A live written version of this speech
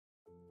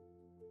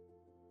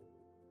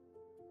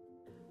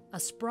A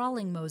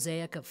sprawling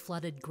mosaic of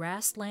flooded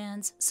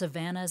grasslands,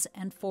 savannas,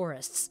 and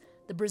forests,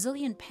 the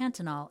Brazilian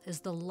Pantanal is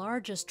the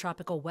largest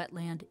tropical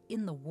wetland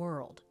in the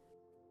world.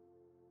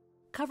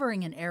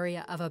 Covering an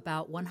area of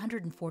about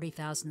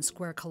 140,000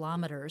 square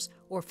kilometers,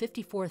 or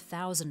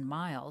 54,000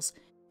 miles,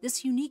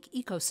 this unique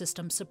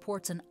ecosystem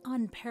supports an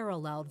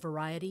unparalleled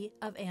variety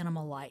of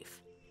animal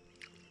life.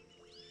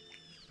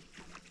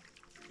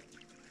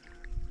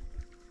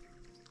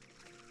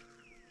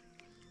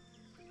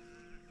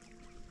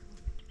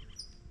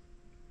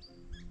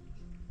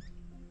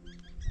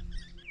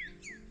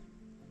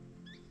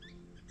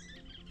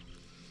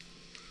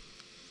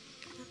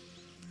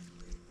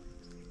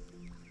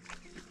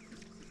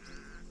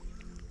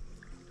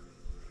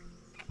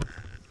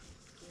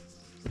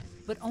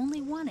 But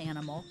only one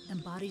animal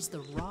embodies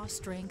the raw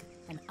strength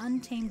and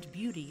untamed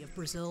beauty of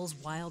Brazil's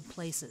wild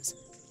places: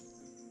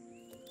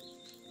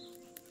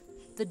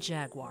 the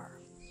jaguar.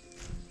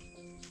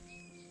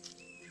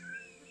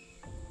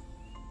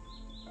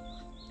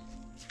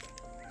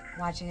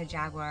 Watching a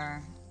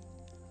jaguar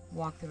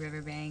walk the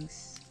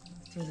riverbanks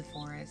through the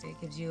forest,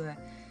 it gives you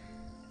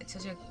it's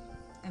such an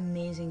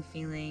amazing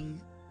feeling.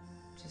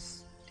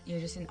 You're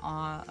just in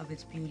awe of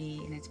its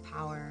beauty and its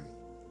power.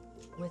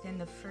 Within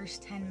the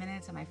first 10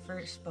 minutes of my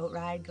first boat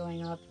ride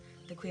going up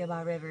the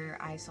Cuiabá River,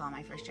 I saw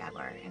my first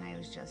jaguar, and I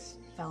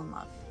fell in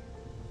love.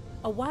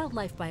 A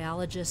wildlife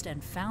biologist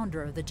and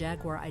founder of the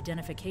Jaguar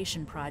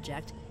Identification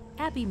Project,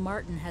 Abby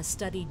Martin has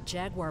studied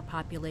jaguar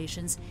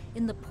populations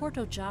in the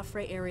Porto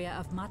Jafre area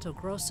of Mato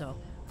Grosso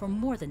for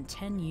more than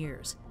 10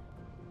 years.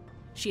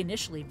 She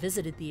initially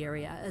visited the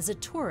area as a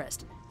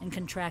tourist and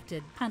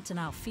contracted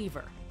Pantanal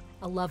fever,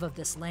 a love of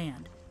this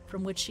land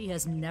from which she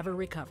has never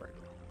recovered.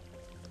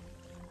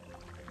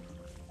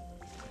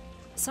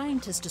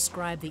 Scientists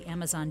describe the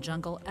Amazon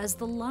jungle as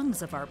the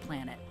lungs of our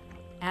planet.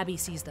 Abby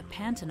sees the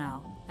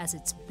Pantanal as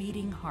its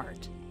beating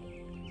heart.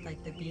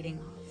 Like the beating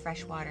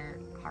freshwater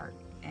heart,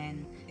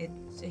 and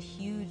it's a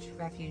huge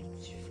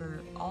refuge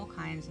for all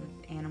kinds of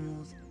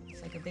animals.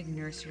 It's like a big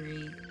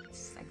nursery.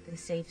 It's like the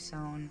safe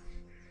zone,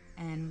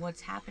 and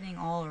what's happening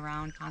all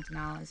around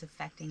Pantanal is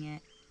affecting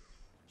it.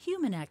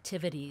 Human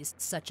activities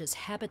such as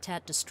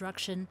habitat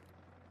destruction,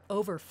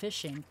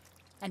 overfishing,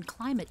 and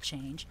climate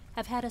change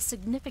have had a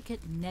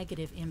significant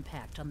negative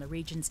impact on the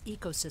region's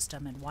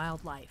ecosystem and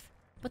wildlife.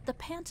 But the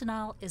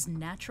Pantanal is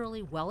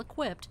naturally well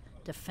equipped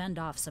to fend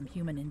off some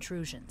human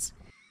intrusions.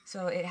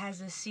 So it has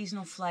this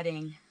seasonal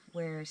flooding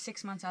where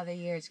 6 months out of the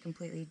year it's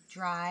completely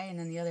dry, and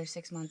then the other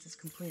 6 months is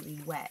completely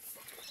wet.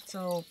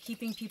 So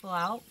keeping people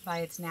out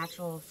by its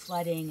natural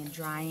flooding and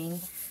drying,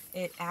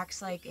 it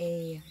acts like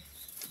a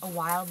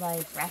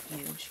wildlife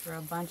refuge for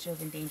a bunch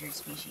of endangered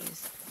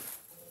species.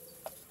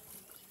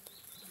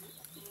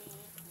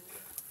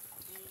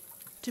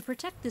 To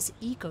protect this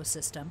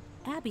ecosystem,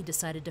 Abby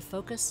decided to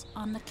focus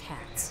on the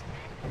cats.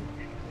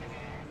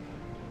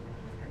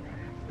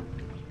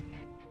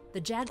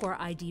 The Jaguar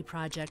ID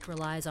project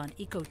relies on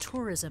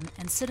ecotourism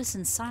and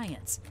citizen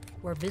science,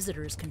 where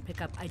visitors can pick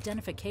up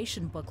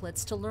identification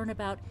booklets to learn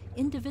about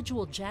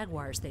individual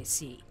jaguars they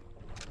see,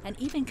 and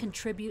even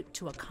contribute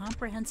to a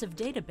comprehensive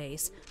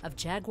database of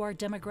jaguar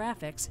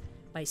demographics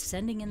by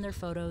sending in their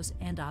photos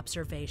and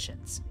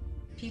observations.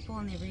 People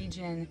in the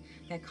region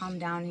that come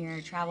down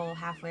here travel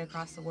halfway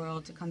across the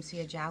world to come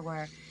see a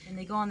jaguar, and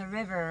they go on the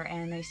river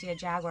and they see a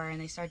jaguar and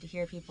they start to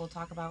hear people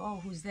talk about, oh,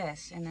 who's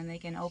this? And then they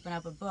can open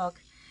up a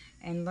book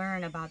and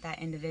learn about that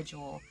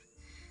individual.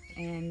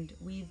 And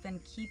we've been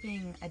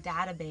keeping a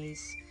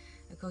database,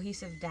 a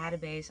cohesive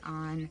database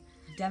on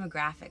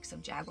demographics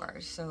of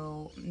jaguars.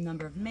 So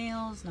number of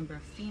males, number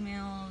of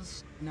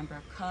females, number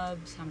of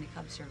cubs, how many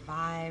cubs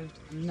survived,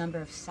 number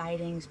of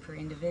sightings per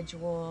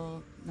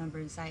individual,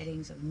 number of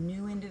sightings of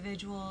new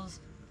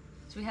individuals.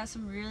 So we have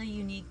some really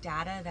unique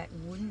data that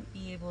wouldn't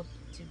be able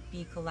to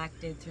be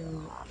collected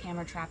through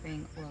camera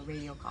trapping or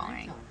radio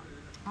calling.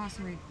 Oh,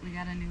 so we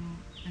got a new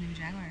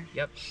jaguar.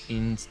 Yep,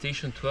 in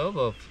Station 12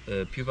 of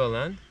Puva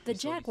Land. The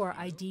Jaguar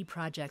ID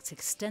project's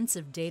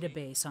extensive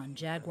database on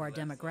jaguar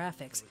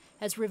demographics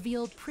has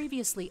revealed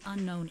previously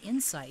unknown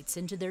insights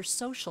into their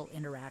social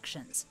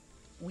interactions.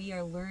 We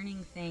are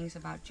learning things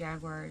about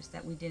jaguars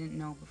that we didn't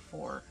know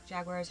before.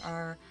 Jaguars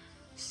are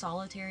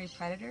solitary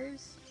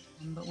predators,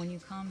 but when you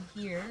come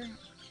here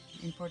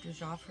in Porto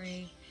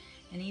Jafre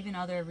and even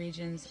other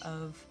regions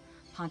of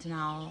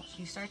Pantanal,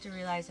 you start to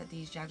realize that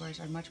these jaguars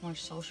are much more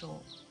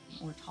social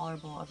or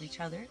tolerable of each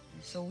other.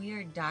 So we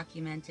are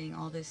documenting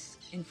all this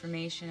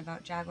information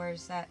about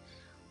jaguars that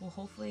will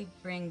hopefully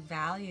bring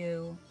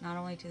value not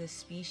only to the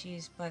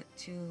species but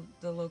to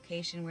the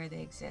location where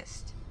they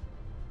exist.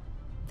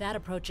 That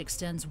approach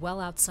extends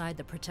well outside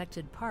the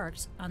protected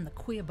parks on the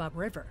Cuiabá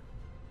River.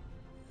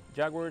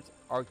 Jaguars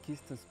are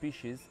Keystone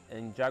species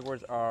and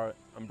jaguars are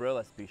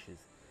umbrella species.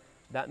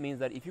 That means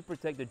that if you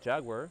protect the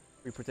jaguar,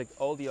 we protect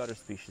all the other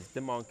species,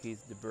 the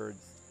monkeys, the birds,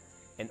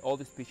 and all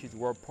the species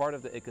who are part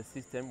of the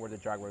ecosystem where the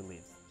jaguar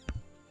lives.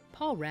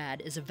 Paul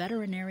Rad is a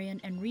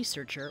veterinarian and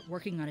researcher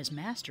working on his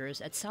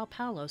master's at Sao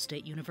Paulo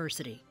State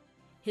University.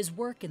 His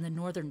work in the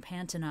northern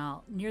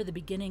Pantanal, near the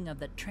beginning of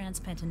the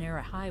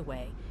Trans-Pantanera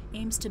Highway,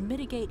 aims to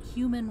mitigate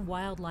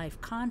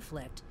human-wildlife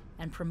conflict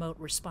and promote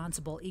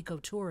responsible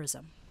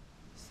ecotourism.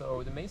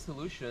 So the main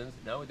solutions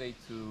nowadays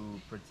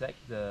to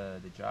protect the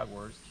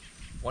jaguars,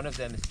 one of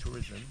them is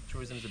tourism.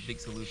 Tourism is a big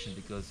solution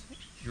because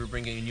you're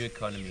bringing a new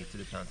economy to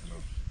the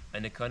Pantanal,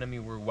 an economy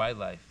where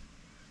wildlife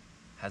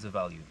has a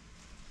value.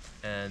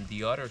 And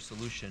the other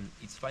solution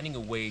is finding a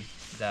way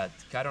that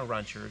cattle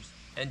ranchers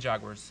and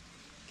jaguars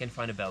can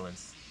find a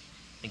balance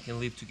and can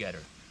live together.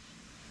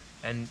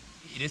 And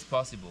it is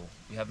possible.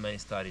 We have many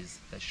studies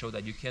that show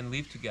that you can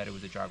live together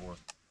with a jaguar.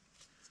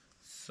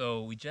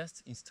 So we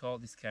just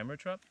installed this camera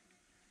trap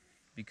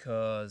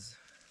because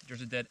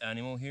there's a dead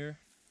animal here.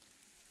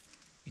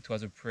 It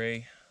was a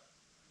prey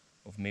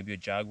of maybe a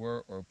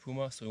jaguar or a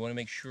puma, so we want to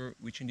make sure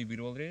which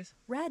individual it is.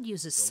 Rad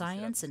uses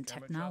science and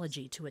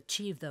technology to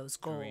achieve those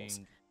goals.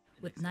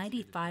 With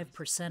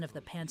 95% of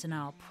the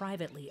Pantanal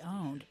privately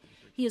owned,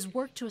 he has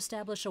worked to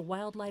establish a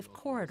wildlife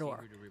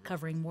corridor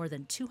covering more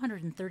than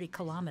 230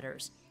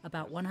 kilometers,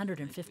 about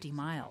 150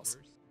 miles.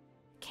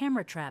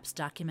 Camera traps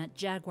document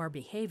jaguar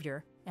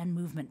behavior and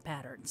movement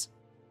patterns.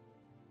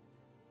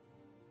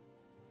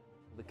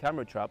 The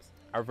camera traps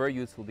are very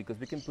useful because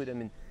we can put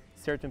them in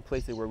certain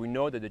places where we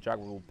know that the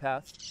jaguar will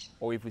pass,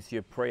 or if we see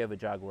a prey of a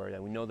jaguar,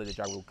 that we know that the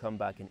jaguar will come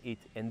back and eat.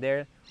 And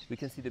there we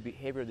can see the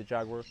behavior of the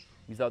jaguar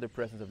without the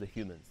presence of the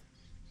humans.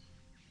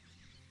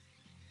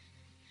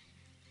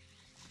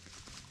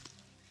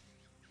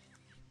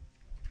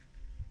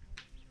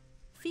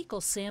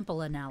 Fecal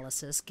sample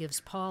analysis gives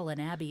Paul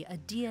and Abby a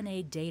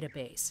DNA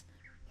database.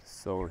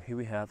 So here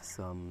we have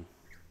some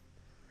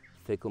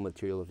fecal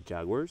material of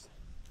jaguars.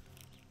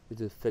 With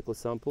the fecal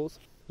samples,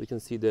 we can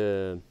see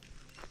the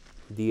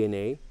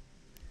DNA,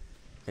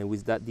 and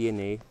with that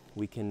DNA,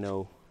 we can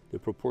know the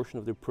proportion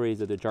of the prey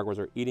that the jaguars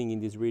are eating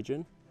in this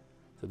region,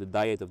 so the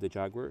diet of the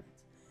jaguar.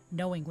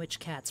 Knowing which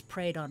cats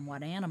preyed on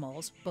what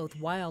animals, both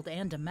wild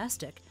and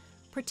domestic,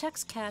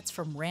 protects cats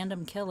from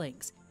random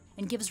killings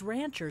and gives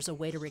ranchers a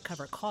way to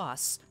recover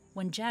costs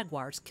when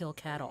jaguars kill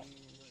cattle.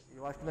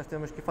 I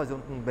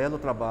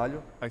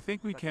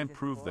think we can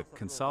prove that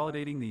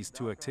consolidating these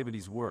two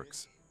activities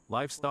works,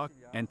 livestock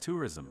and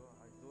tourism.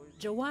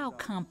 Joao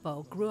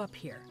Campo grew up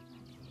here.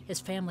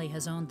 His family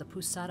has owned the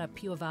Posada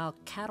Pioval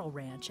cattle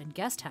ranch and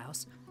guest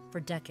house for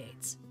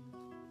decades.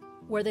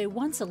 Where they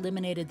once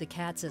eliminated the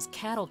cats as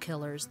cattle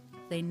killers,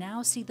 they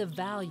now see the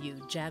value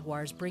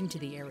jaguars bring to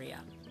the area.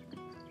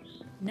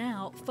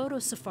 Now, photo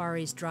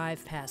safaris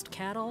drive past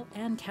cattle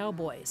and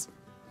cowboys.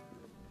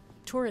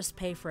 Tourists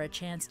pay for a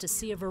chance to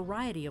see a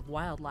variety of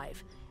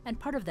wildlife, and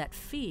part of that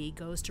fee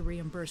goes to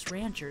reimburse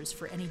ranchers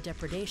for any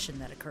depredation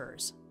that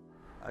occurs.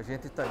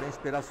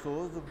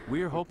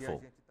 We are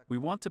hopeful. We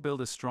want to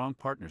build a strong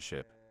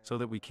partnership so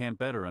that we can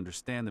better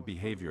understand the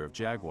behavior of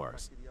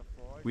jaguars.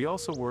 We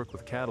also work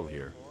with cattle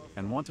here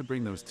and want to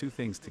bring those two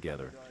things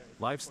together,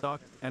 livestock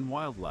and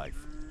wildlife.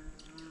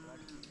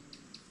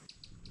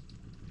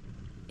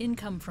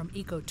 Income from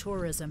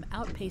ecotourism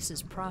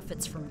outpaces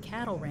profits from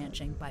cattle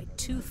ranching by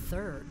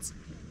 2/3.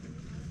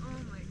 Oh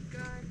my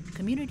God.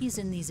 Communities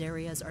in these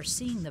areas are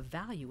seeing the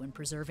value in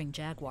preserving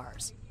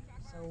jaguars.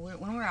 So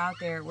when we're out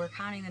there, we're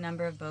counting the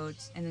number of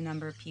boats and the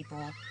number of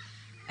people.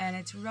 And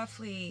it's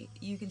roughly,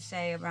 you can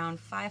say, around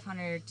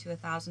 $500 to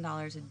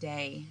 $1,000 a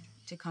day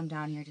to come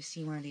down here to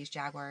see one of these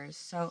jaguars.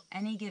 So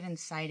any given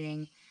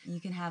sighting, you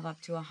can have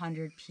up to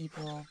 100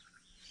 people.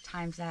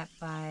 Times that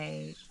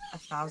by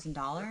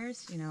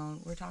 $1,000, you know,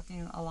 we're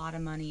talking a lot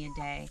of money a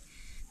day.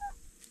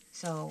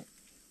 So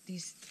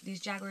these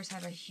jaguars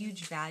have a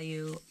huge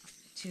value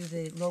to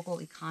the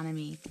local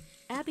economy.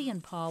 Abby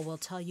and Paul will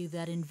tell you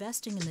that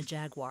investing in the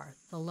jaguar,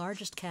 the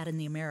largest cat in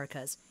the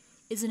Americas,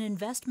 is an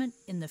investment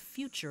in the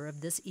future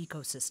of this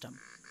ecosystem.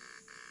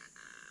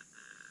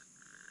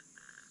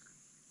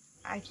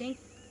 I think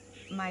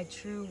my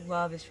true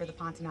love is for the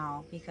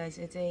Pantanal because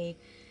it's a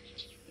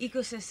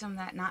ecosystem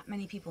that not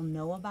many people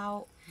know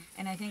about,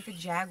 and I think the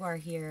jaguar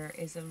here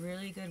is a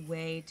really good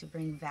way to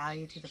bring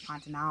value to the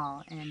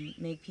Pantanal and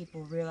make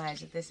people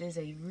realize that this is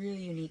a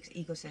really unique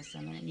ecosystem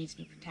and it needs to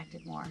be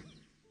protected more.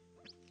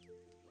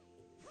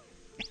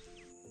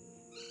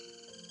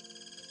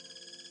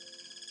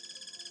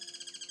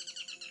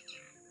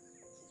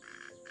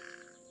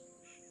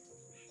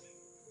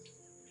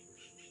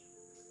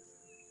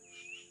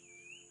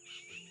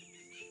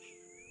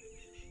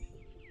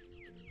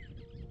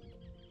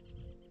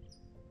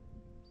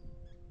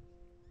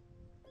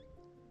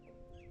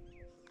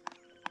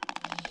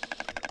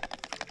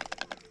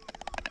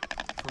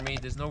 For me,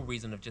 there's no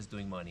reason of just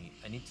doing money.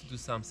 I need to do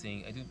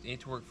something. I need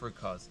to work for a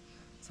cause.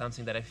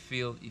 Something that I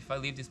feel if I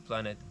leave this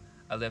planet,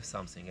 I left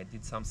something. I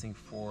did something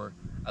for,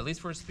 at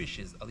least for a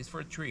species, at least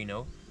for a tree, you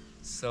know?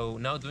 So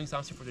now doing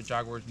something for the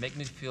jaguars makes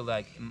me feel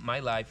like my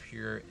life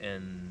here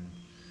and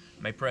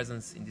my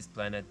presence in this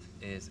planet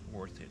is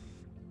worth it.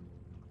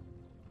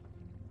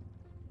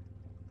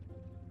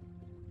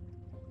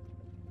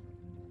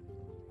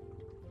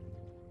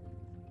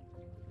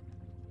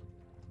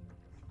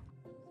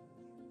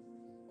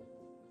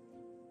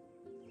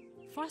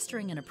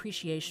 fostering an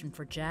appreciation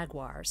for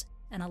jaguars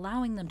and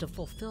allowing them to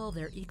fulfill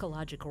their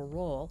ecological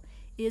role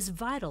is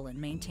vital in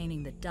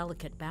maintaining the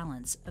delicate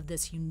balance of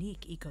this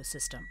unique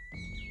ecosystem.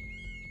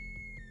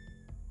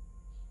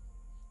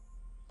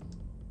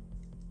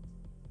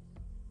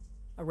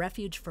 A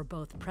refuge for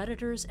both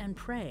predators and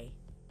prey,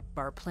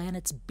 our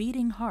planet's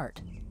beating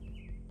heart,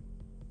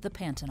 the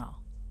Pantanal.